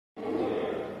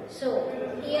So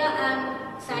here I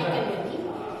am Sai Kaveri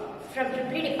from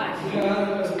Triply department,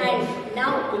 and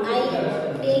now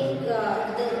I take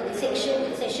the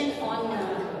session on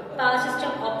power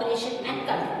system operation and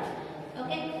control.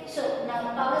 Okay, so now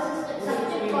power system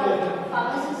subject called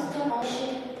power system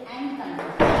operation and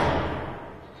control.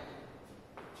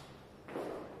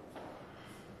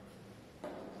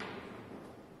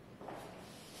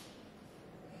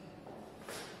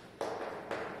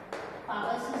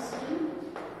 Power system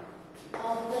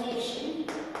operation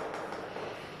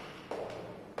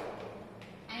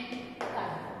and control.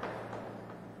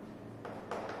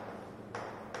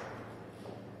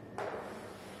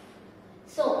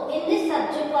 So in this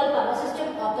subject called power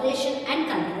system operation and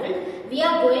control, we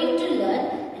are going to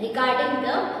learn regarding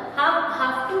the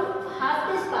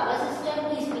how this power system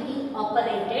is being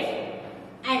operated,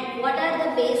 and what are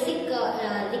the basic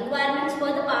requirements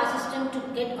for the power system to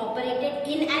get operated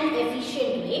in an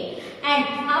efficient way, and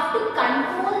how to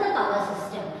control the power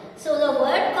system. So the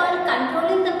word called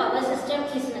controlling the power system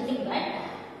is nothing but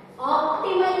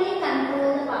optimally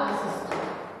control the power system.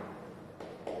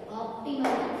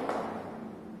 Optimally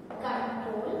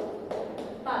control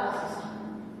power system.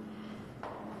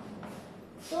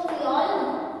 So we all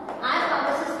know our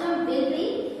power system will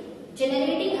be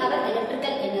generating our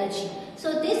electrical energy.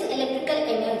 So this electrical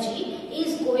energy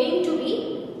is going to be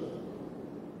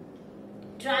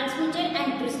transmitted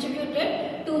and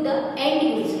distributed to the end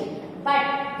user.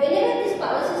 But whenever this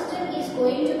power system is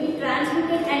going to be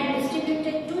transmitted and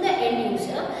distributed to the end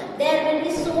user, there will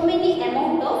be so many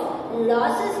amount of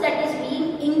losses that is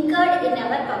being incurred in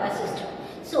our power system.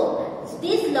 So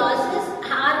these losses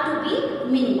are to be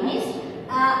minimized,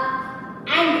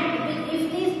 and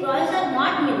if these losses are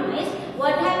not minimized,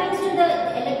 what happens to the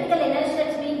electrical energy that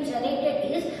is being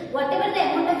generated is whatever the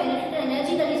amount of electrical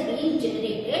energy that is being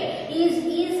generated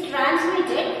is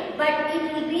transmitted, but it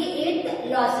will be with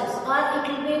losses, or it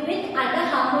will be with other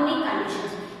harmonic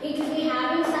conditions. It will be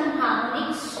having some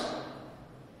harmonics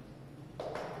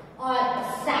or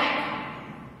sag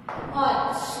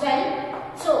or swell.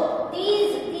 So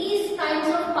these kinds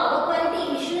of power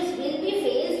quality issues will be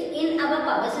faced in our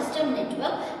power system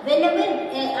network whenever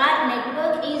our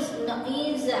network is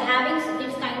having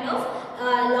this kind of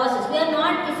losses. If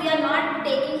we are not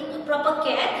taking proper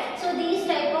care, so these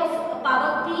type of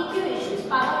power PQ issues,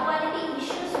 power quality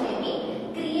issues may be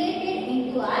created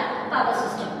into our power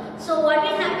system. So what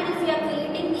will happen if we are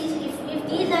creating these, if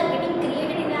these are getting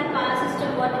created in our power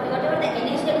system, whatever the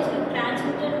energy that is being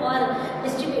transmitted or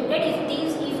distributed, if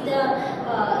these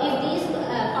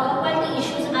power quality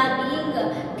issues are being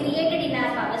created in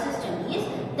our power system, is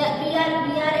that we are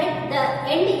at the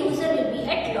end user will be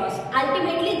at loss.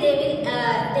 Ultimately, they will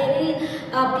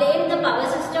blame the power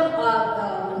system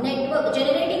network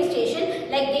generating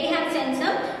station, like they have sent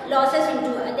some losses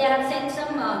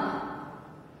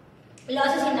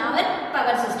losses in our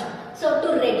power system. So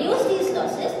to reduce these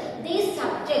losses, this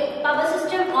subject, power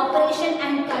system operation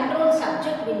and control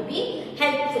subject, will be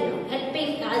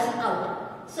helping us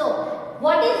out. So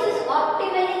what is this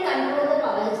optimally control the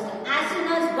power system? As soon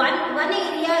as one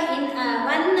area in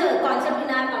one concept in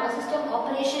our power system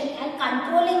operation and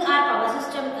controlling our power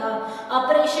system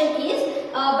operation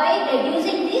is by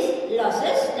reducing these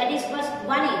losses. That is first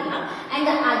one area, and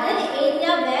the other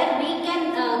area where we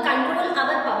can control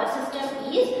our power system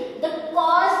is the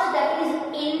cost that is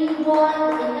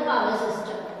involved in the power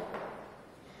system.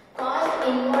 Cost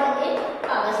involved in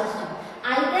power system.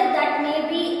 Either that may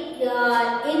be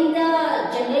in the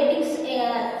generating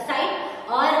side,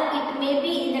 or it may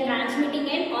be in the transmitting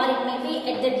end, or it may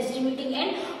be at the distributing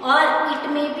end, or it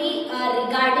may be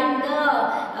regarding the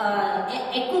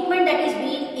equipment that is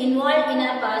being involved in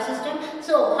our power system.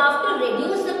 So how to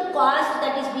reduce the cost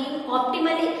that is being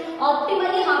optimally how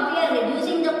we are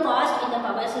reducing the cost in the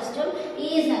power system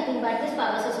is nothing but this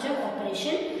power system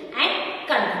operation and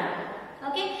control.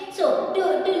 Okay, so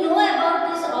to know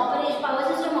about this power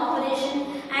system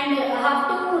operation and how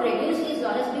to reduce these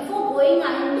losses, before going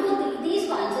into these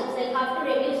concepts, like how to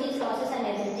reduce these losses and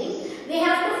everything, we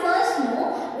have to first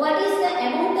know what is the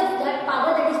amount of that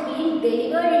power that is being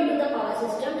delivered into the power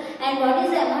system, and what is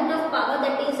the amount of power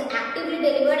that is actively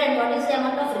delivered, and what is the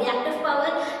amount of reactive power,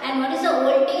 and what is the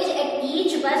voltage at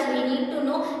each bus. We need to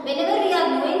know. Whenever we are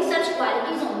knowing such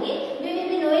qualities only, we will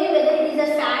be knowing whether it is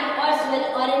a sag or swell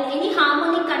or in any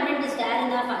harmonic content is there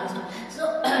in our power system.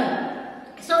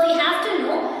 So we have to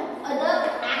know the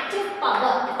active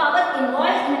power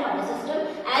involved in the power system,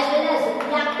 as well as the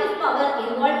reactive power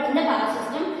involved in the power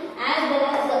system, as well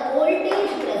as the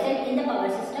voltage present in the power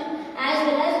system, as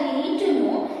well as we need to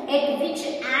know at which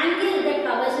angle that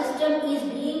power system is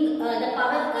being the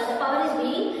power is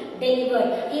being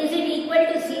delivered, is it equal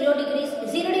to 0 degrees?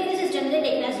 0 degrees is generally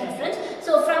taken as reference.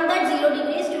 So from that 0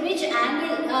 degrees to which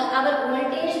angle our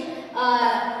voltage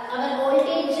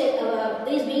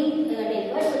is being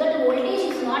delivered, so that the voltage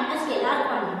is not a scalar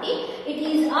quantity, it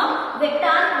is a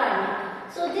vector quantity.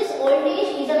 So this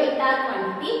voltage is a vector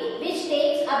quantity which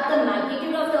takes up the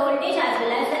magnitude of the voltage as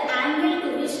well as the angle to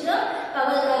which the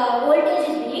power voltage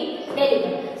is being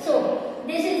delivered. So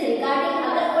this is regarding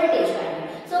our voltage value.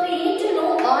 So we need to know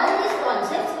all these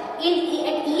concepts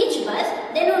at each bus,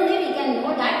 then only we can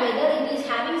know that whether it is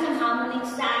having some harmonic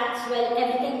stats, well,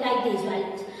 everything like these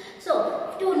values.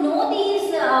 So to know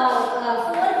these 4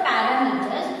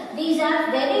 parameters, these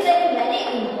are very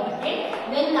important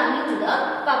when coming to the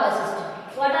power system.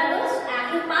 What are those?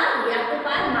 Active power, reactive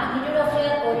power, magnitude of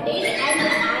your voltage, and the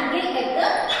angle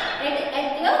at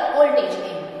your voltage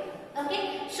end. Okay,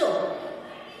 so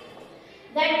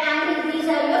that angle, these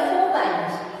are your 4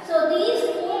 values. So these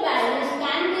 4 values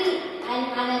can be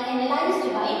analyzed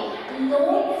by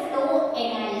load flow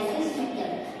analysis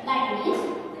method. That means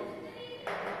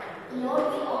load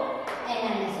flow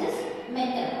analysis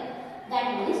method. That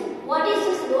means what is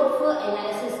this load flow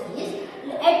analysis is?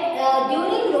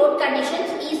 During load conditions,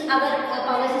 is our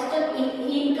power system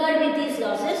incurred with these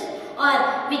losses, or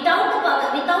without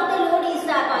the load is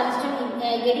the power system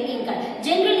getting incurred?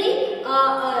 Generally,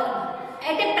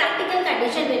 at a practical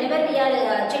condition, whenever we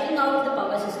are checking out the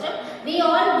power system, we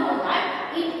all know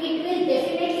that it will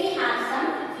definitely have some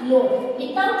load.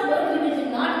 Without load, we will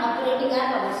not operating our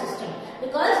power system,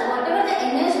 because whatever the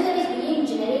energy that is being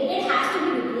generated has to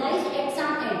be utilized at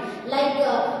some end, like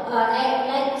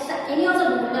any of the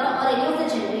motor or any of the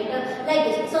generator, like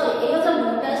this. So any of the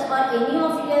motors or any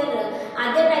of your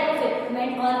other type of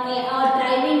equipment or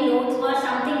driving loads or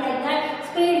something like that,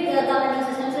 speed governing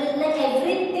system. So it's like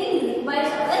everything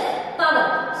requires our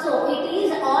power. So it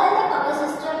is all the power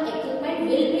system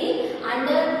equipment will be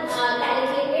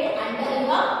calculated under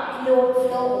your load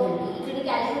flow only. It will be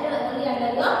calculated only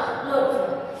under your load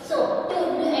flow. So to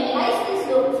analyze this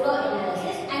load flow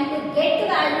analysis and to get the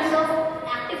values of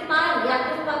active power,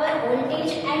 reactive power,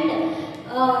 voltage, and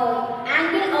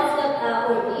angle of the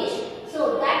voltage. So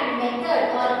that method,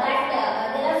 or that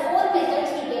there are 4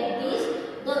 methods to get these.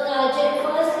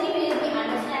 Firstly, we will be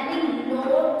understanding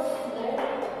load flow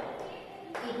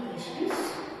equations,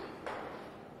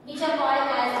 which are called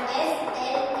as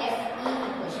SLFE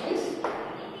equations.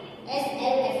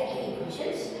 SLFE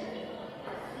equations,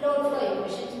 load flow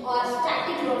equations, or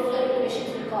static load flow equations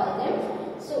we call them.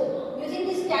 So using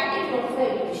the static load flow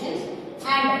equations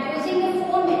and using the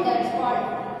 4 methods called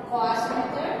Gauss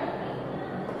method,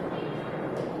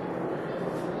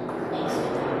 next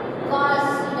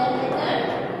Gauss-Seidel method,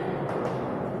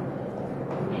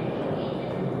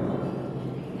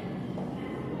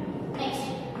 next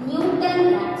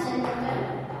Newton-Raphson method,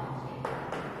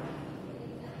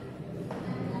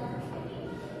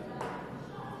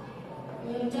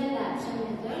 Newton-Raphson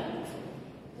method.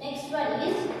 Next one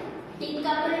is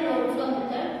decoupled load flow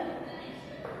method.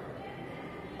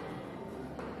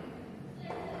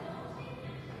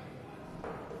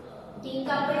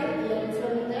 Decoupled load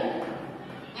flow method,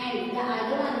 and the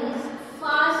other one is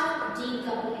fast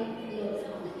decoupled load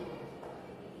flow method.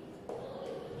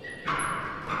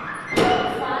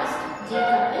 Fast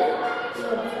decoupled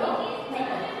load flow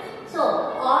method. So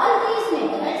all these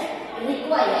methods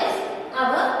requires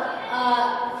our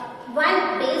one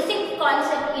basic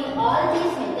concept in all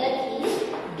these methods is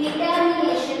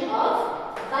determination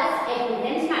of bus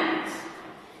admittance matrix.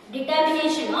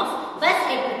 Determination of bus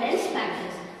admittance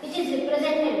matrix, which is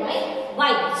represented by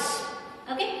Y bus.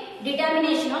 Okay,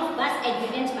 determination of bus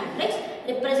admittance matrix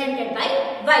represented by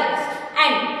Y bus.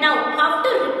 And now how to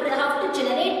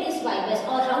generate this Y bus,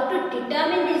 or how to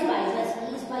determine this Y bus,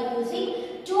 is by using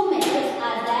 2 methods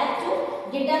are there to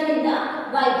determine the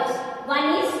Y bus. One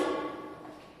is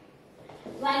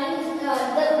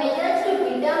the methods to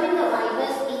determine the Y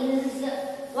bus is,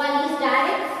 one is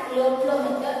direct load flow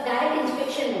method, direct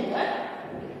inspection method.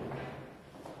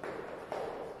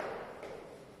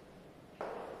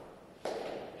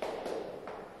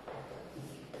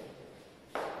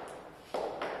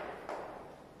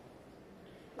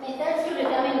 Methods to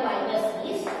determine Y bus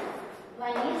is,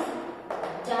 one is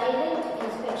direct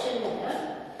inspection method,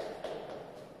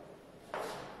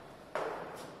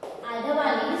 other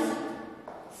one is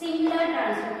singular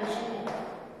transformation method.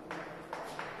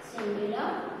 Singular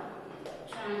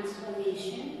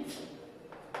transformation method.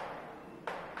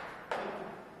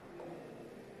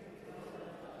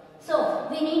 So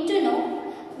we need to know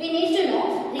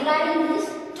regarding these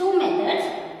 2 methods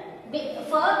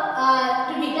for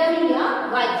to determine your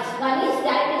Y bus. One is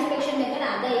direct inspection method,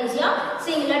 other is your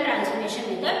singular transformation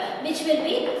method, which will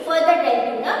be further dealt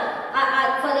in the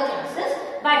further classes.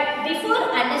 But before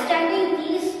understanding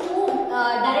these two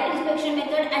direct inspection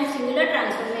method and singular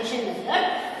transformation method,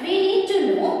 we need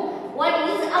to know what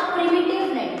is a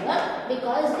primitive network,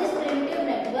 because this primitive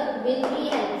network will be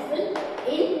helpful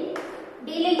in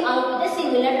dealing out with the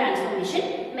singular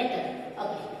transformation method.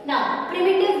 Okay. Now,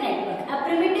 primitive network. A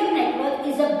primitive network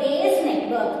is a base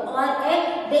network or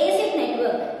a basic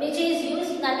network which is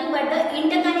used nothing but the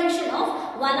interconnection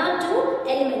of one or two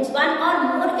elements, one or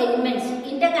more elements.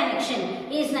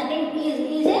 Interconnection is nothing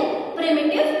is a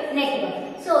primitive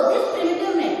network. So this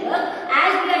primitive network,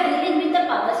 as we are dealing with the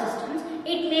power systems,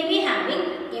 it may be having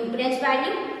impedance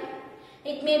value,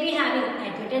 it may be having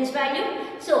admittance value.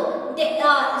 So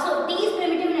these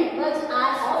primitive networks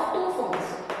are of two forms.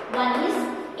 One is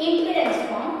impedance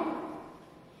form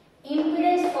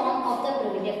of the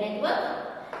primitive network,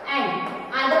 and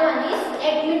other one is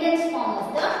admittance form of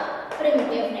the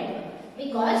primitive network.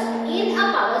 Because in a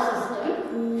power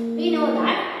system, we know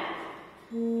that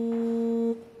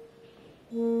in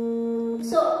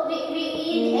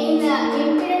the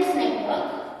impedance network,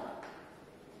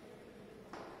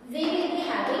 we will be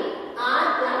having R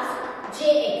plus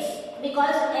Jx,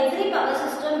 because every power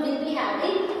system will be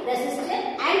having resistor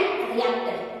and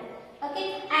reactor. Okay,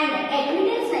 and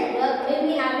admittance network will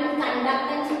be having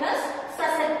conductance plus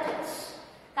susceptance.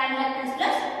 Conductance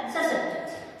plus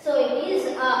susceptance. So it is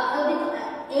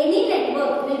any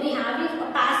network will be having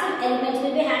passive elements,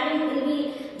 will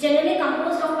be generally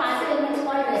composed of passive elements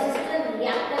called resistor,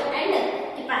 reactor and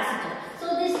capacitor. So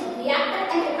this reactor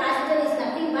and capacitor is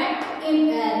nothing but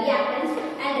reactance,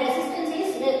 and resistance is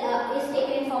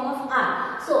taken in form of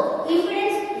R. So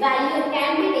impedance value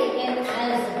can be taken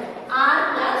as R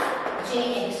plus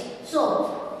Jx. So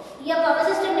your power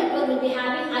system network will be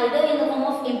having either in the form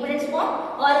of impedance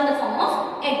form or in the form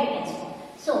of admittance form.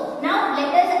 So now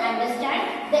let us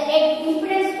understand the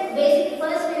impedance basic.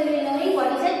 First we will be knowing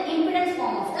what is an impedance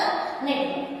form of the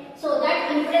network. So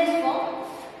that impedance form,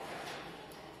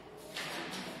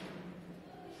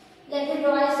 let me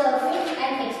draw a circuit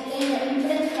and explain the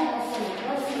impedance form of the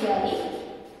network clearly.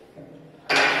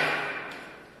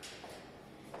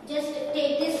 Just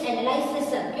take this, analyze this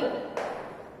circuit.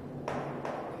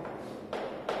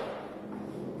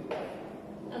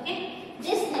 Okay,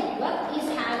 this network is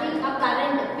having a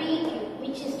current PQ,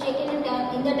 which is taken in the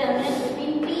terminals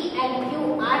between P and Q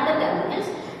are the terminals,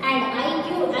 and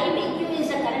IPQ is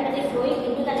the current that is flowing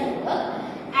into the network,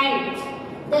 and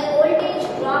the voltage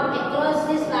drop across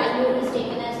this value is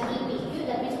taken as EPQ.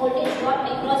 That means voltage drop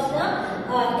across the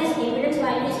this impedance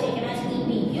value is taken as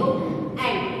EPQ,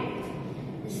 and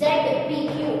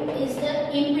ZPQ is the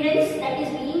impedance that is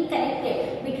being connected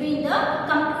between the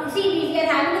we are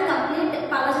having a complete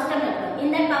power system network. In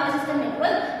that power system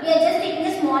network, we are just taking a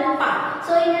small part.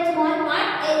 So in that small part,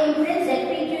 a impedance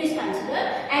ZPQ is considered,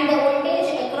 and the voltage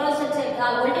across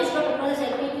voltage drop across the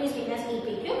ZPQ is taken as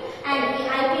EPQ, and the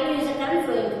IPQ is the current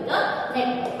flowing through the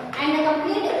network. And the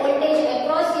complete voltage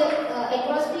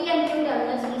across P and Q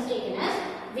terminals is taken as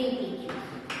VPQ.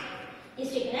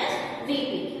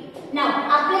 Now,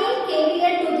 applying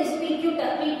KVL to this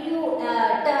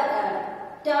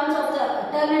terms of the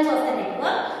terminals of the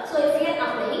network. So if we are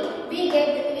applying, we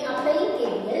applying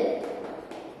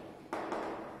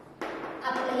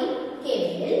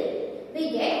KVL, we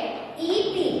get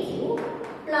EPQ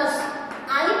plus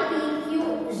IPQ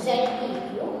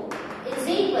ZPQ is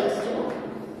equals to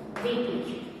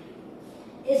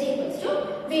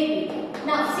VPQ.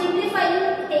 Now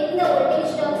simplifying, taking the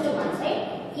voltage terms to one side,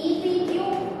 EPQ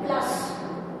plus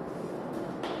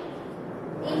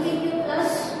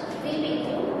VPQ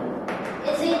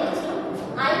is equals to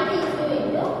IPQ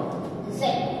into Z.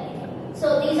 So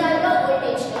these are the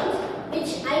voltage terms,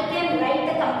 which I can write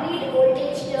the complete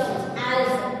voltage terms as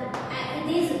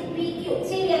these PQ.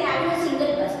 See, we are having a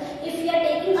single bus. If we are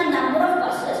taking a number of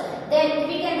buses, then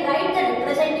we can write the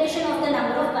representation of the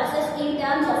number of buses in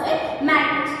terms of a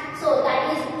matrix. So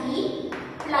that is E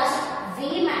plus V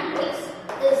matrix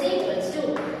is equals to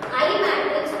I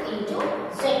matrix into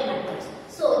Z matrix.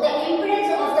 So the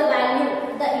impedance of the value,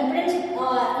 the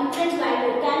impedance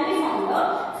value can be found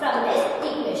out from this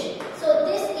equation. So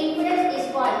this impedance is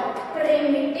called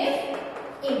primitive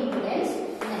impedance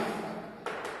network.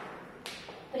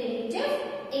 Primitive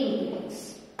impedance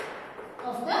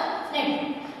of the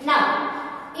network. Now,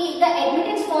 the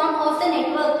admittance form of the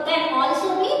network can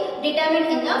also be determined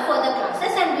in the further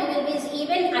classes, and we will be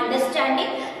even understanding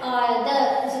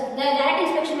the direct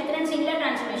inspection method and singular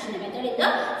transformation method in the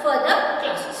further